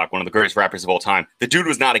love Tupac, one of the greatest rappers of all time. The dude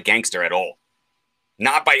was not a gangster at all.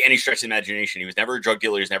 Not by any stretch of the imagination. He was never a drug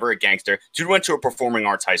dealer. He was never a gangster. Dude went to a performing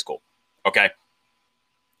arts high school. Okay?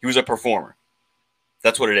 He was a performer.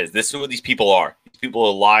 That's what it is. This is what these people are. These people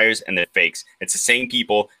are liars and they're fakes. It's the same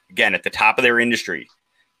people, again, at the top of their industry.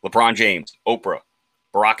 LeBron James, Oprah,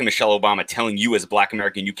 Barack and Michelle Obama telling you as a black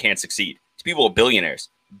American you can't succeed. These people are billionaires.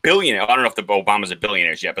 Billionaire. I don't know if the Obamas are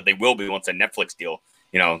billionaires yet, but they will be once a Netflix deal,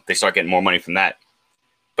 they start getting more money from that.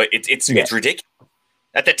 But it's ridiculous.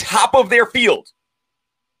 At the top of their field,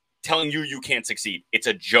 telling you can't succeed. It's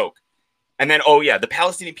a joke. And then, the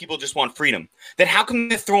Palestinian people just want freedom. Then how come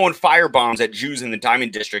they're throwing firebombs at Jews in the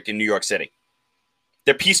Diamond District in New York City?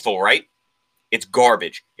 They're peaceful, right? It's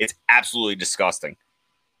garbage. It's absolutely disgusting.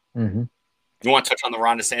 Mm-hmm. You want to touch on the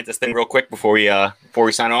Ron DeSantis thing real quick before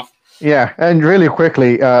we sign off? Yeah, and really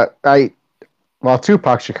quickly, while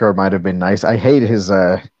Tupac Shakur might have been nice, I hate his.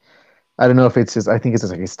 I don't know if it's his. I think it's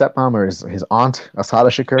like his stepmom or his aunt, Asada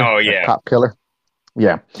Shakur. Oh yeah, cop killer.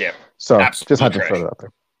 Yeah. So absolutely just had to throw that out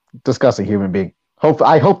there. Disgusting human being.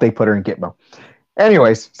 I hope they put her in Gitmo.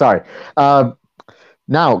 Anyways, sorry.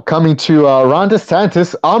 Now coming to Ron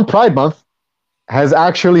DeSantis on Pride Month has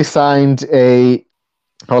actually signed a.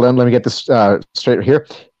 Hold on, let me get this straight here.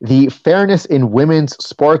 The Fairness in Women's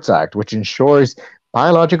Sports Act, which ensures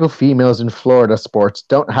biological females in Florida sports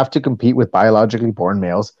don't have to compete with biologically born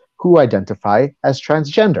males who identify as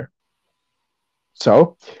transgender.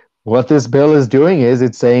 So, what this bill is doing is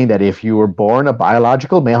it's saying that if you were born a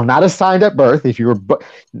biological male, not assigned at birth, if you were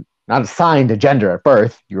not assigned a gender at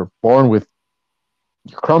birth, you were born with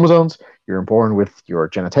your chromosomes, you're born with your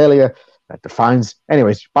genitalia, that defines,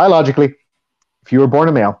 anyways, biologically, if you were born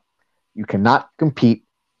a male, you cannot compete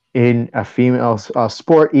in a female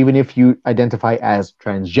sport, even if you identify as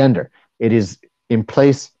transgender. It is in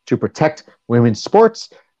place to protect women's sports.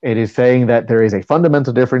 It is saying that there is a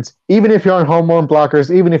fundamental difference, even if you're on hormone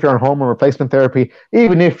blockers, even if you're on hormone replacement therapy,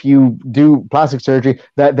 even if you do plastic surgery,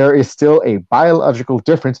 that there is still a biological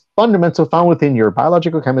difference, fundamental, found within your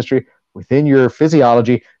biological chemistry, within your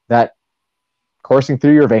physiology, that coursing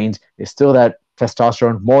through your veins is still that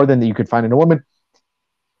testosterone more than you could find in a woman.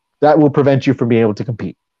 That will prevent you from being able to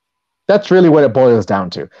compete. That's really what it boils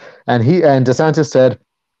down to. And DeSantis said,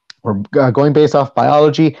 we're going based off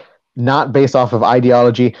biology, not based off of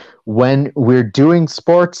ideology. When we're doing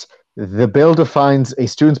sports, the bill defines a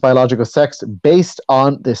student's biological sex based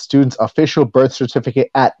on the student's official birth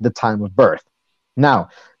certificate at the time of birth. Now,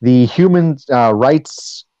 the Human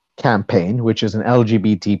Rights Campaign, which is an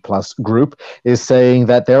LGBT plus group, is saying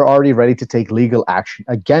that they're already ready to take legal action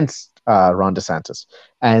against Ron DeSantis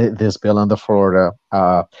and this bill on the Florida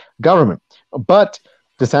government. But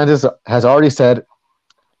DeSantis has already said,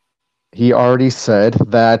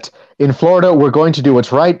 that in Florida, we're going to do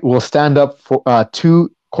what's right. We'll stand up for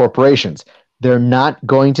to corporations. They're not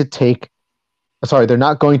going to dictate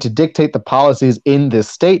the policies in this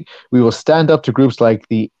state. We will stand up to groups like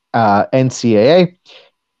the NCAA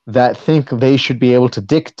that think they should be able to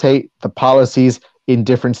dictate the policies in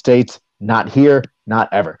different states. Not here, not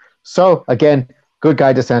ever. So again, good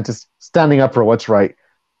guy DeSantis standing up for what's right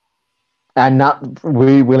and not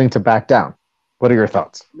really willing to back down. What are your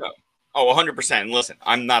thoughts? No. Oh, 100%. Listen,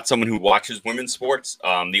 I'm not someone who watches women's sports.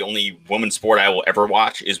 The only women's sport I will ever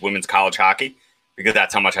watch is women's college hockey because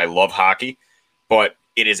that's how much I love hockey. But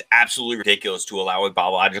it is absolutely ridiculous to allow a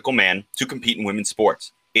biological man to compete in women's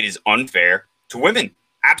sports. It is unfair to women.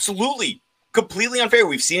 Absolutely. Completely unfair.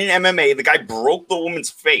 We've seen in MMA, the guy broke the woman's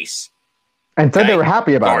face. And said they were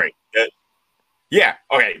happy about it. Yeah,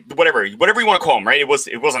 okay, whatever you want to call him, right? It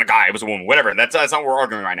wasn't a guy, it was a woman, whatever. That's not what we're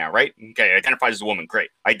arguing right now, right? Okay, identifies as a woman, great.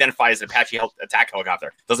 Identifies as an Apache attack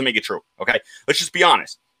helicopter. Doesn't make it true, okay? Let's just be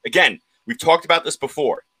honest. Again, we've talked about this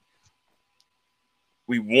before.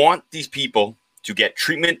 We want these people to get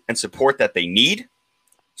treatment and support that they need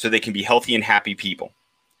so they can be healthy and happy people.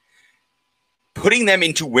 Putting them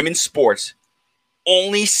into women's sports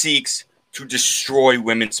only seeks to destroy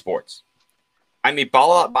women's sports. I'm a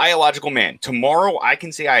biological man. Tomorrow, I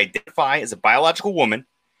can say I identify as a biological woman,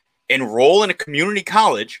 enroll in a community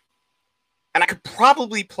college, and I could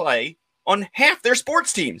probably play on half their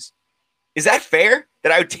sports teams. Is that fair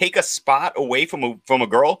that I would take a spot away from a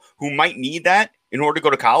girl who might need that in order to go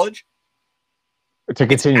to college? To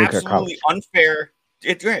continue it's absolutely unfair.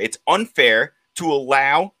 It's unfair to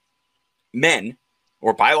allow men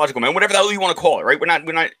or biological men, whatever the hell you want to call it, right? We're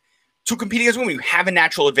not to competing as women. You have a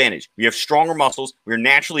natural advantage. We have stronger muscles. We're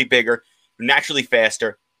naturally bigger. We're naturally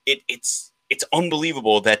faster. It's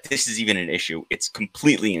unbelievable that this is even an issue. It's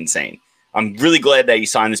completely insane. I'm really glad that he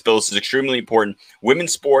signed this bill. This is extremely important.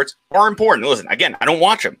 Women's sports are important. Listen, again, I don't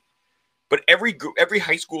watch them, but every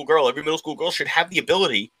high school girl, every middle school girl should have the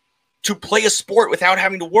ability to play a sport without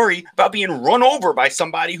having to worry about being run over by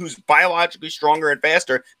somebody who's biologically stronger and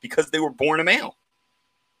faster because they were born a male.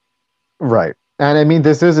 Right. And I mean,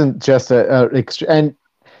 this isn't just and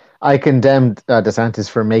I condemned DeSantis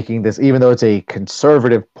for making this, even though it's a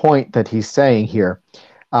conservative point that he's saying here.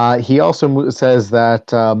 He also says that,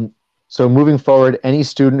 so moving forward, any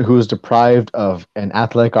student who is deprived of an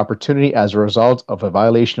athletic opportunity as a result of a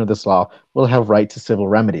violation of this law will have right to civil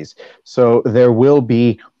remedies. So there will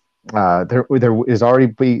be, there is already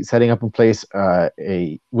be setting up in place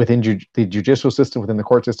within the judicial system, within the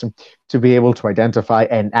court system, to be able to identify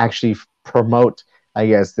and actually promote, I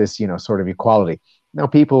guess, this, sort of equality. Now,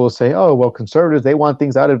 people will say, oh, well, conservatives, they want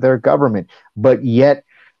things out of their government, but yet,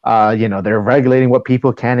 they're regulating what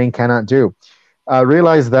people can and cannot do.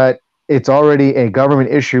 Realize that it's already a government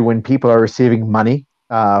issue when people are receiving money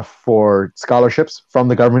for scholarships from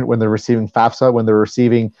the government, when they're receiving FAFSA, when they're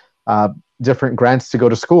receiving different grants to go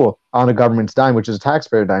to school on a government's dime, which is a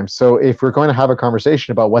taxpayer dime. So if we're going to have a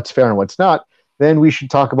conversation about what's fair and what's not, then we should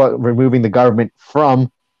talk about removing the government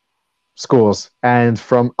from schools and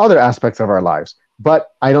from other aspects of our lives.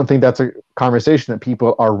 But I don't think that's a conversation that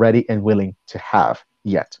people are ready and willing to have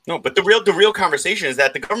yet. No, but the real conversation is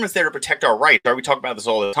that the government's there to protect our rights. We talk about this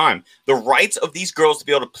all the time. The rights of these girls to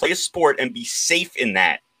be able to play a sport and be safe in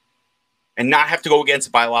that and not have to go against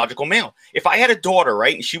a biological male. If I had a daughter,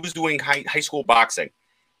 right, and she was doing high school boxing,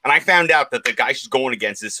 and I found out that the guy she's going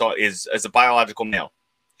against is a biological male,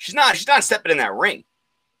 she's not stepping in that ring.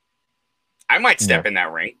 I might step in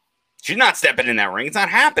that ring. She's not stepping in that ring. It's not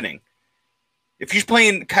happening. If she's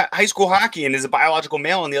playing high school hockey and is a biological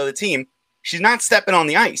male on the other team, she's not stepping on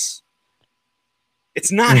the ice.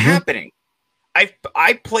 It's not happening. I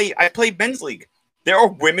play men's league. There are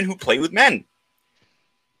women who play with men.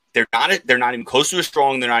 They're not even close to as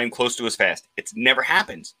strong. They're not even close to as fast. It's never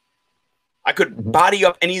happens. I could body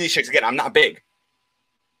up any of these chicks. Again, I'm not big.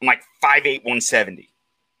 I'm like 5'8", 170.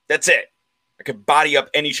 That's it. I could body up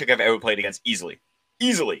any chick I've ever played against easily.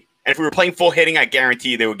 Easily. And if we were playing full hitting, I guarantee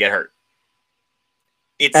you they would get hurt.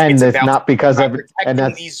 It's about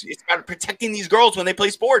protecting these girls when they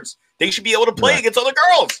play sports. They should be able to play against other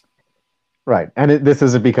girls. Right, and this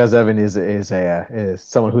isn't because Evan is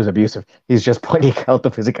someone who's abusive. He's just pointing out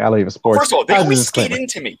the physicality of sports. First of all, they always skate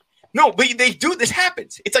into me. No, but they do. This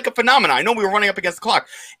happens. It's like a phenomenon. I know we were running up against the clock.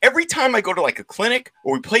 Every time I go to like a clinic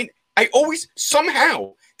or we play, I always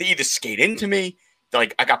somehow they either skate into me.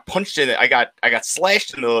 Like I got punched in it. I got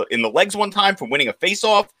slashed in the legs one time for winning a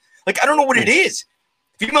face-off. Like I don't know what it is.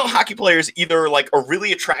 Female hockey players either like are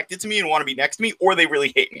really attracted to me and want to be next to me, or they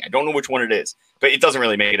really hate me. I don't know which one it is, but it doesn't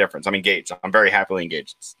really make a difference. I'm engaged. I'm very happily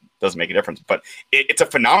engaged. It doesn't make a difference, but it's a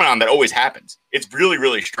phenomenon that always happens. It's really,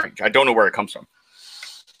 really strange. I don't know where it comes from.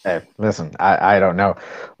 Hey, listen, I don't know,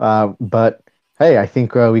 but hey, I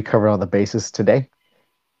think we covered all the bases today.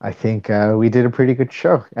 I think we did a pretty good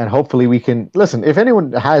show, and hopefully we can listen. If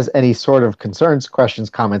anyone has any sort of concerns,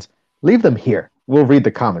 questions, comments, leave them here. We'll read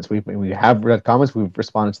the comments. We have read comments. We've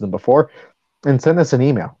responded to them before, and send us an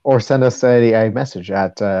email or send us a message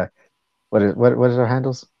at what is our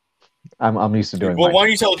handles? I'm used to doing. Well, why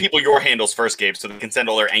don't you tell the people your handles first, Gabe, so they can send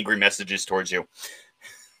all their angry messages towards you.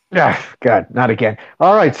 Yeah, God, not again.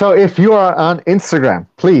 All right, so if you are on Instagram,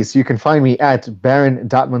 please, you can find me at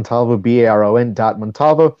Baron.Montalvo,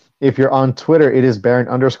 Baron.Montalvo. If you're on Twitter, it is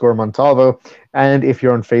Baron_Montalvo. And if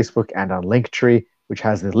you're on Facebook and on Linktree, which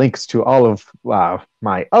has the links to all of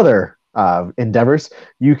my other endeavors,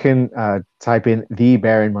 you can type in the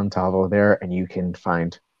Baron Montalvo there, and you can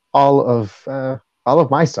find all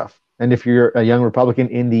of my stuff. And if you're a young Republican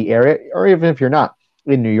in the area, or even if you're not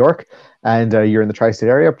in New York and you're in the tri-state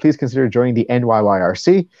area, please consider joining the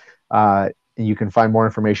NYYRC. You can find more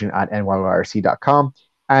information at nyyrc.com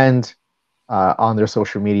and on their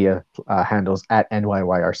social media handles at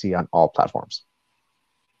NYYRC on all platforms.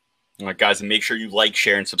 All right, guys, and make sure you like,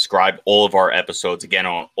 share, and subscribe all of our episodes, again,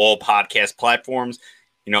 on all podcast platforms.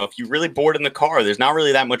 You know, if you're really bored in the car, there's not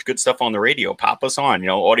really that much good stuff on the radio. Pop us on,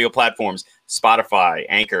 audio platforms, Spotify,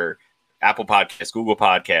 Anchor, Apple Podcasts, Google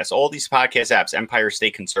Podcasts, all these podcast apps, Empire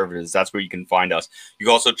State Conservatives. That's where you can find us. You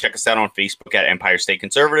can also check us out on Facebook at Empire State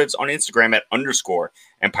Conservatives, on Instagram at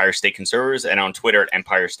 _Empire State Conservatives, and on Twitter at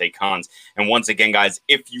Empire State Cons. And once again, guys,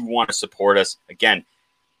 if you want to support us, again,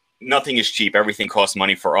 nothing is cheap. Everything costs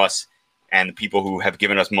money for us and the people who have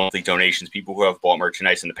given us monthly donations, people who have bought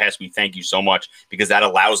merchandise in the past. We thank you so much, because that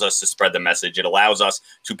allows us to spread the message. It allows us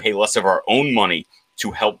to pay less of our own money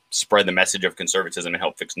to help spread the message of conservatism and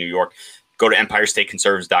help fix New York. Go to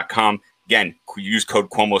EmpireStateConservatives.com. Again, use code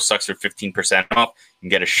Cuomo Sucks for 15% off. You can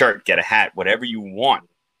get a shirt, get a hat, whatever you want.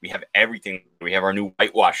 We have everything. We have our new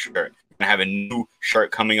whitewash shirt. We're going to have a new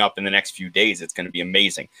shirt coming up in the next few days. It's going to be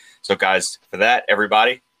amazing. So, guys, for that,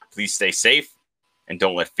 everybody, please stay safe and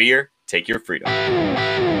don't let fear take your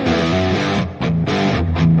freedom.